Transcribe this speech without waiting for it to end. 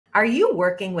Are you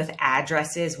working with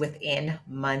addresses within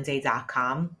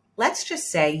Monday.com? Let's just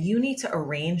say you need to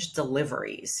arrange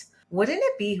deliveries. Wouldn't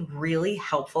it be really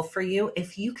helpful for you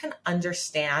if you can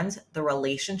understand the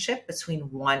relationship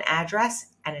between one address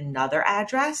and another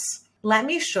address? Let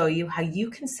me show you how you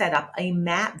can set up a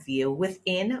map view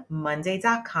within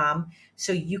Monday.com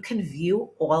so you can view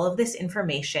all of this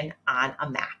information on a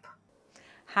map.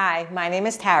 Hi, my name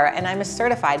is Tara, and I'm a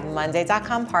certified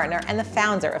Monday.com partner and the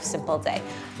founder of Simpleday.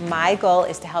 My goal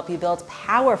is to help you build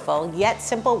powerful yet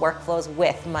simple workflows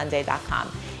with Monday.com.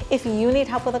 If you need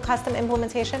help with a custom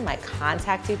implementation, my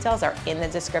contact details are in the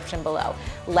description below.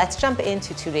 Let's jump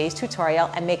into today's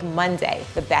tutorial and make Monday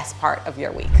the best part of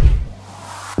your week.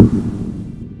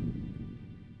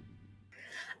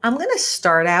 I'm going to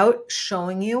start out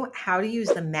showing you how to use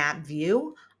the map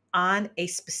view on a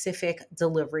specific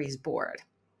deliveries board.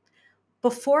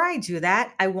 Before I do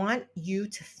that, I want you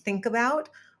to think about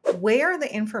where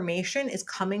the information is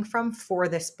coming from for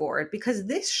this board, because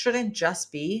this shouldn't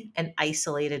just be an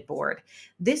isolated board.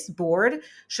 This board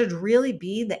should really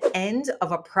be the end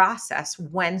of a process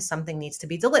when something needs to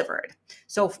be delivered.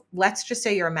 So let's just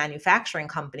say you're a manufacturing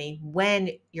company.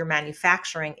 When your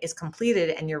manufacturing is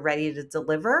completed and you're ready to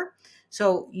deliver,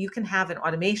 so you can have an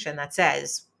automation that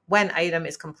says, when item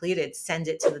is completed, send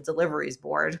it to the deliveries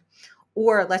board.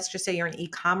 Or let's just say you're an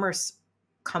e-commerce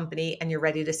company and you're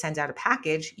ready to send out a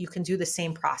package, you can do the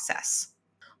same process.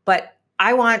 But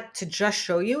I want to just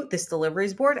show you this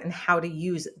deliveries board and how to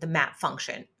use the map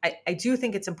function. I do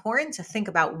think it's important to think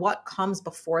about what comes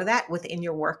before that within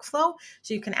your workflow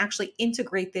so you can actually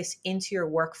integrate this into your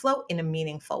workflow in a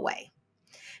meaningful way.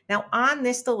 Now on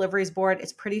this deliveries board,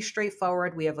 it's pretty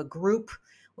straightforward. We have a group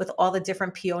with all the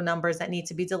different PO numbers that need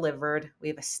to be delivered. We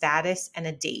have a status and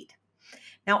a date.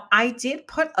 Now, I did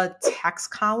put a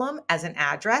text column as an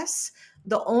address.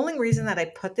 The only reason that I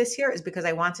put this here is because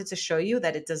I wanted to show you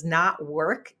that it does not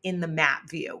work in the map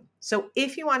view. So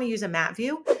if you want to use a map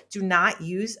view, do not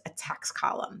use a text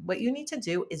column. What you need to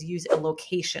do is use a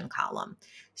location column.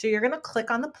 So you're going to click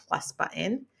on the plus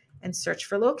button and search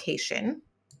for location.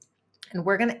 And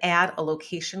we're going to add a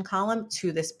location column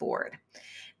to this board.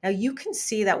 Now you can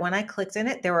see that when I clicked in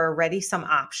it, there are already some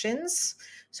options.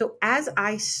 So as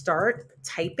I start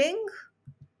typing,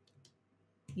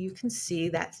 you can see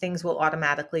that things will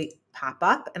automatically pop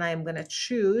up, and I am going to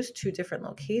choose two different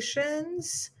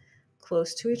locations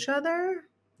close to each other.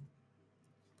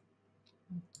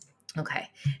 Okay,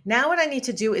 now what I need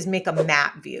to do is make a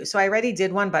map view. So I already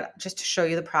did one, but just to show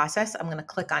you the process, I'm going to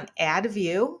click on Add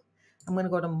View. I'm going to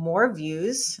go to More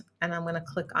Views, and I'm going to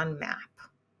click on Map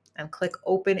and click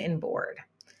Open in Board.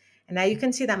 And now you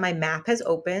can see that my map has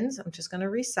opened. I'm just going to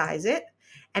resize it.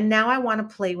 And now I want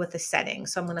to play with the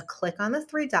settings. So I'm going to click on the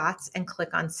three dots and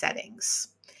click on Settings.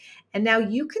 And now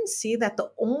you can see that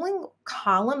the only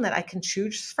column that I can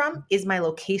choose from is my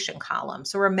location column.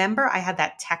 So remember, I had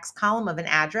that text column of an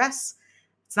address.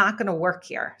 It's not going to work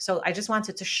here. So I just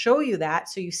wanted to show you that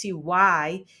so you see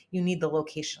why you need the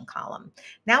location column.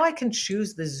 Now I can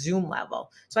choose the zoom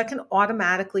level. So I can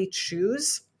automatically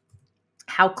choose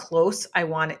how close I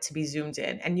want it to be zoomed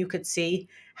in. And you could see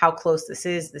how close this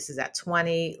is. This is at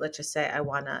 20. Let's just say I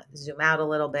want to zoom out a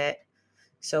little bit.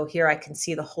 So here I can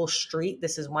see the whole street.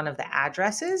 This is one of the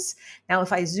addresses. Now,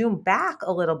 if I zoom back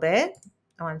a little bit,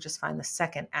 I want to just find the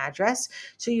second address.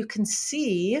 So you can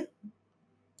see,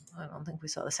 I don't think we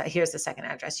saw this. Here's the second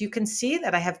address. You can see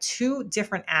that I have two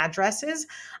different addresses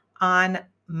on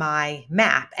my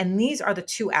map. And these are the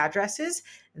two addresses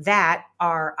that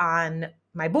are on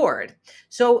my board.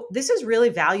 So this is really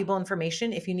valuable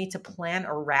information. If you need to plan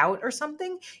a route or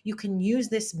something, you can use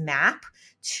this map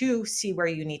to see where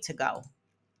you need to go.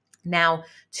 Now,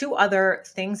 two other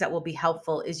things that will be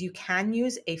helpful is you can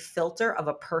use a filter of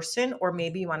a person, or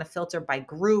maybe you want to filter by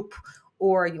group,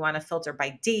 or you want to filter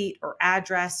by date or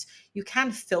address. You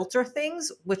can filter things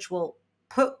which will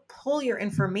pull your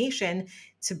information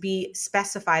to be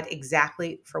specified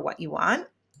exactly for what you want.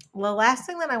 The last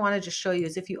thing that I want to just show you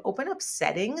is if you open up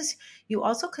settings, you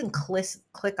also can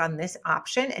click on this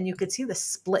option and you can see the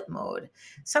split mode.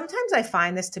 Sometimes I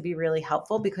find this to be really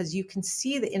helpful because you can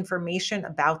see the information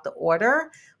about the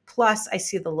order, plus I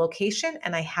see the location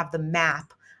and I have the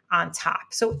map on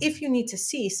top. So if you need to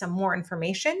see some more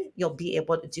information, you'll be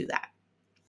able to do that.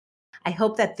 I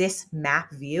hope that this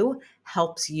map view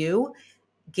helps you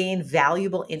gain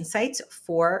valuable insights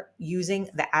for using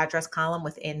the address column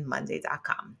within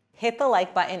Monday.com. Hit the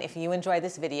like button if you enjoyed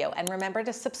this video, and remember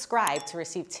to subscribe to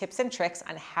receive tips and tricks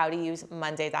on how to use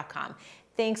Monday.com.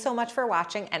 Thanks so much for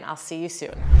watching, and I'll see you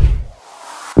soon.